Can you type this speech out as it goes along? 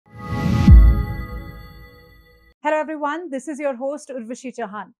everyone, this is your host Urvashi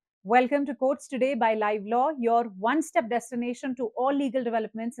Chauhan. Welcome to Courts Today by Live Law, your one-step destination to all legal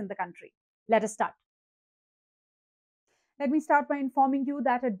developments in the country. Let us start. Let me start by informing you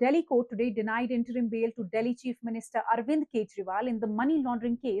that a Delhi court today denied interim bail to Delhi Chief Minister Arvind Kejriwal in the money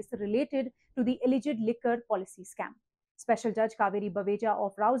laundering case related to the alleged liquor policy scam. Special Judge Kaveri Baveja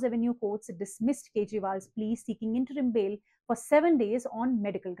of Rouse Avenue Courts dismissed Kejriwal's plea seeking interim bail for 7 days on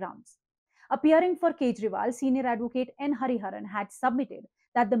medical grounds. Appearing for Kejriwal, senior advocate N. Hariharan had submitted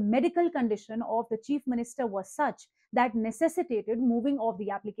that the medical condition of the chief minister was such that necessitated moving of the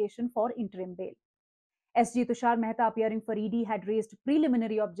application for interim bail. S.G. Tushar Mehta, appearing for ED, had raised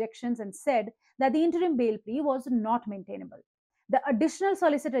preliminary objections and said that the interim bail plea was not maintainable. The additional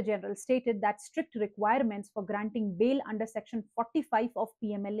Solicitor General stated that strict requirements for granting bail under Section 45 of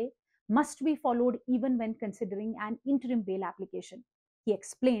PMLA must be followed even when considering an interim bail application. He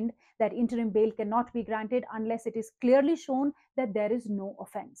explained that interim bail cannot be granted unless it is clearly shown that there is no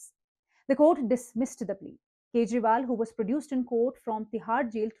offence. The court dismissed the plea. Kejriwal, who was produced in court from Tihar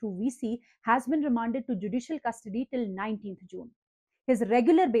jail through VC, has been remanded to judicial custody till 19th June. His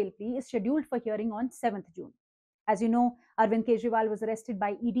regular bail plea is scheduled for hearing on 7th June. As you know, Arvind Kejriwal was arrested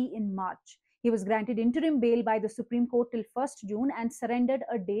by ED in March. He was granted interim bail by the Supreme Court till 1st June and surrendered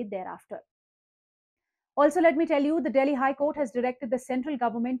a day thereafter. Also, let me tell you, the Delhi High Court has directed the central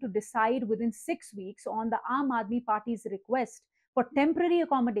government to decide within 6 weeks on the Aam Aadmi Party's request for temporary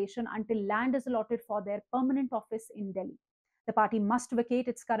accommodation until land is allotted for their permanent office in Delhi. The party must vacate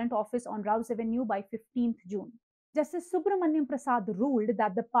its current office on Rouse Avenue by 15th June. Justice Subramaniam Prasad ruled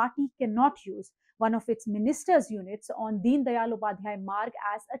that the party cannot use one of its ministers' units on Deen Dayal Upadhyay Marg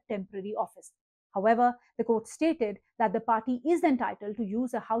as a temporary office. However, the court stated that the party is entitled to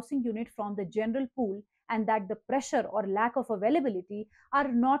use a housing unit from the general pool and that the pressure or lack of availability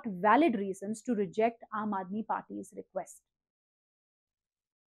are not valid reasons to reject Aam Aadmi Party's request.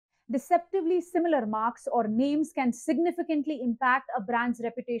 Deceptively similar marks or names can significantly impact a brand's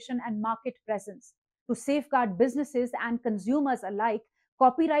reputation and market presence. To safeguard businesses and consumers alike,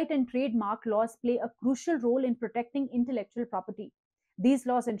 copyright and trademark laws play a crucial role in protecting intellectual property. These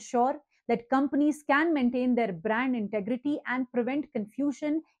laws ensure that companies can maintain their brand integrity and prevent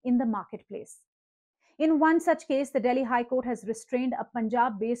confusion in the marketplace. In one such case, the Delhi High Court has restrained a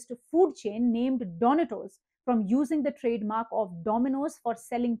Punjab-based food chain named Domino's from using the trademark of Domino's for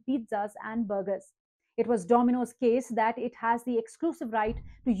selling pizzas and burgers. It was Domino's case that it has the exclusive right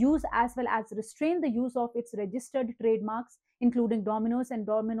to use as well as restrain the use of its registered trademarks, including Domino's and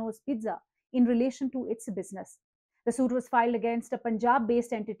Domino's Pizza, in relation to its business. The suit was filed against a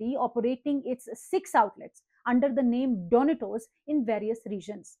Punjab-based entity operating its 6 outlets under the name Donitos in various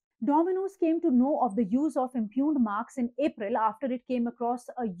regions. Domino's came to know of the use of impugned marks in April after it came across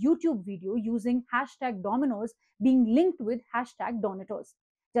a YouTube video using hashtag Domino's being linked with hashtag Donitos.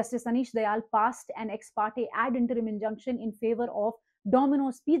 Justice Anish Dayal passed an ex parte ad interim injunction in favor of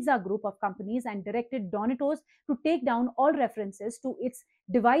Domino's Pizza group of companies and directed Donitos to take down all references to its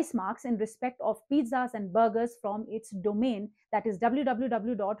device marks in respect of pizzas and burgers from its domain, that is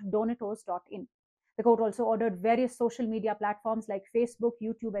www.donitos.in. The court also ordered various social media platforms like Facebook,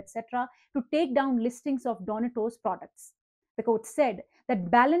 YouTube, etc. to take down listings of Domino's products. The court said that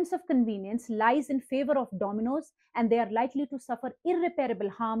balance of convenience lies in favor of Domino's and they are likely to suffer irreparable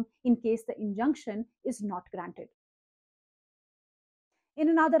harm in case the injunction is not granted. In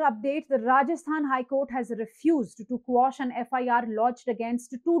another update, the Rajasthan High Court has refused to quash an FIR lodged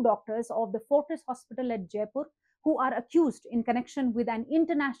against 2 doctors of the Fortis Hospital at Jaipur who are accused in connection with an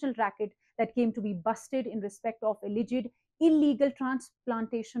international racket that came to be busted in respect of alleged illegal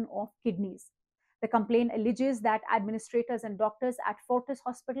transplantation of kidneys. The complaint alleges that administrators and doctors at Fortis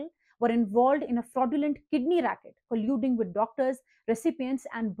Hospital were involved in a fraudulent kidney racket, colluding with doctors, recipients,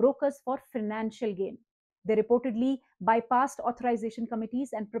 and brokers for financial gain. They reportedly bypassed authorization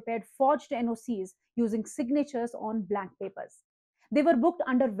committees and prepared forged NOCs using signatures on blank papers. They were booked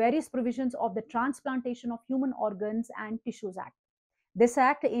under various provisions of the Transplantation of Human Organs and Tissues Act. This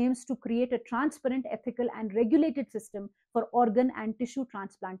act aims to create a transparent, ethical, and regulated system for organ and tissue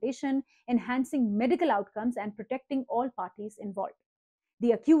transplantation, enhancing medical outcomes and protecting all parties involved.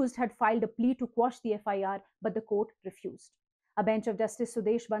 The accused had filed a plea to quash the FIR, but the court refused. A bench of Justice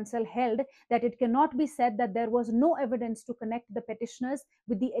Sudesh Bansal held that it cannot be said that there was no evidence to connect the petitioners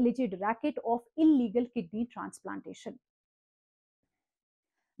with the alleged racket of illegal kidney transplantation.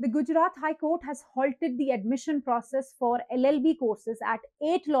 The Gujarat High Court has halted the admission process for LLB courses at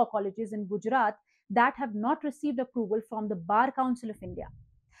 8 law colleges in Gujarat that have not received approval from the Bar Council of India.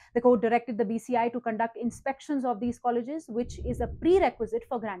 The court directed the BCI to conduct inspections of these colleges, which is a prerequisite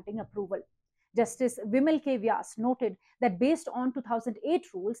for granting approval. Justice Vimal K. Vyas noted that based on 2008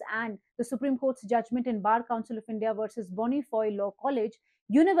 rules and the Supreme Court's judgment in Bar Council of India versus Bonifoy Law College,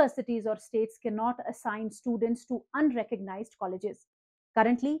 universities or states cannot assign students to unrecognized colleges.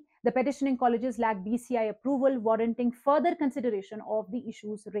 Currently, the petitioning colleges lack BCI approval, warranting further consideration of the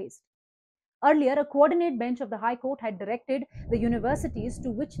issues raised. Earlier, a coordinate bench of the High Court had directed the universities to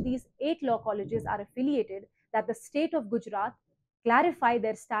which these 8 law colleges are affiliated that the state of Gujarat clarify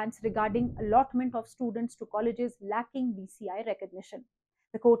their stance regarding allotment of students to colleges lacking BCI recognition.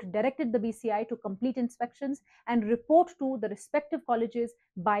 The court directed the BCI to complete inspections and report to the respective colleges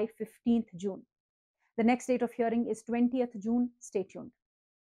by 15th June. The next date of hearing is 20th June. Stay tuned.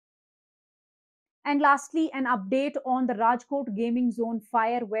 And lastly, an update on the Rajkot gaming zone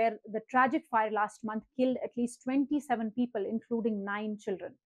fire, where the tragic fire last month killed at least 27 people, including 9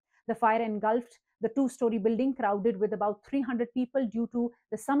 children. The fire engulfed the 2-story building, crowded with about 300 people due to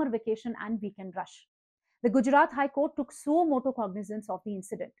the summer vacation and weekend rush. The Gujarat High Court took suo motu cognizance of the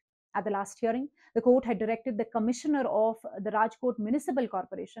incident. At the last hearing, the court had directed the commissioner of the Rajkot Municipal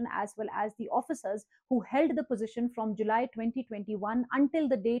Corporation, as well as the officers who held the position from July 2021 until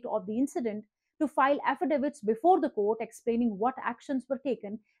the date of the incident, to file affidavits before the court explaining what actions were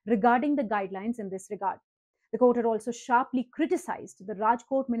taken regarding the guidelines in this regard. The court had also sharply criticized the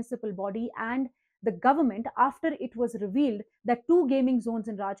Rajkot municipal body and the government after it was revealed that 2 gaming zones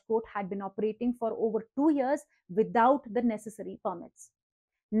in Rajkot had been operating for over 2 years without the necessary permits.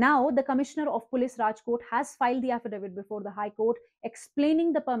 Now, the Commissioner of Police Rajkot has filed the affidavit before the High Court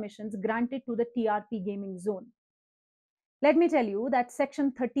explaining the permissions granted to the TRP gaming zone. Let me tell you that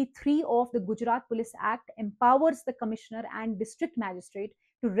Section 33 of the Gujarat Police Act empowers the Commissioner and District Magistrate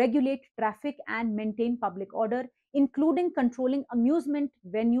to regulate traffic and maintain public order, including controlling amusement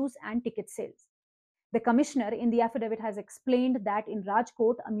venues and ticket sales. The Commissioner in the affidavit has explained that in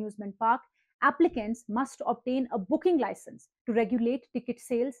Rajkot Amusement Park, applicants must obtain a booking license to regulate ticket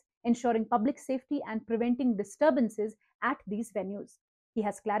sales, ensuring public safety and preventing disturbances at these venues. He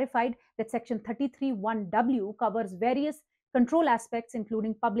has clarified that Section 33(1)(w) covers various control aspects,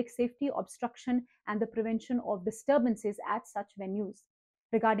 including public safety, obstruction, and the prevention of disturbances at such venues.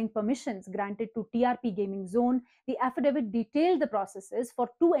 Regarding permissions granted to TRP Gaming Zone, the affidavit detailed the processes for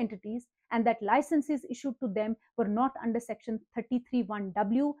 2 entities and that licenses issued to them were not under Section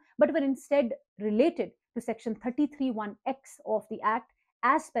 33(1)(w) but were instead related to Section 33(1)(x) of the Act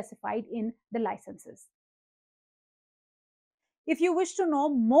as specified in the licenses. If you wish to know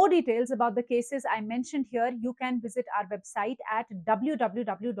more details about the cases I mentioned here, you can visit our website at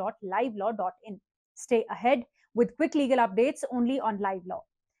www.livelaw.in. Stay ahead with quick legal updates only on LiveLaw.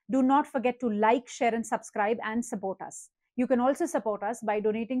 Do not forget to like, share, and subscribe and support us. You can also support us by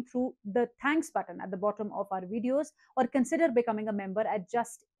donating through the thanks button at the bottom of our videos, or consider becoming a member at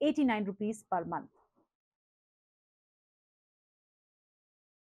just 89 rupees per month.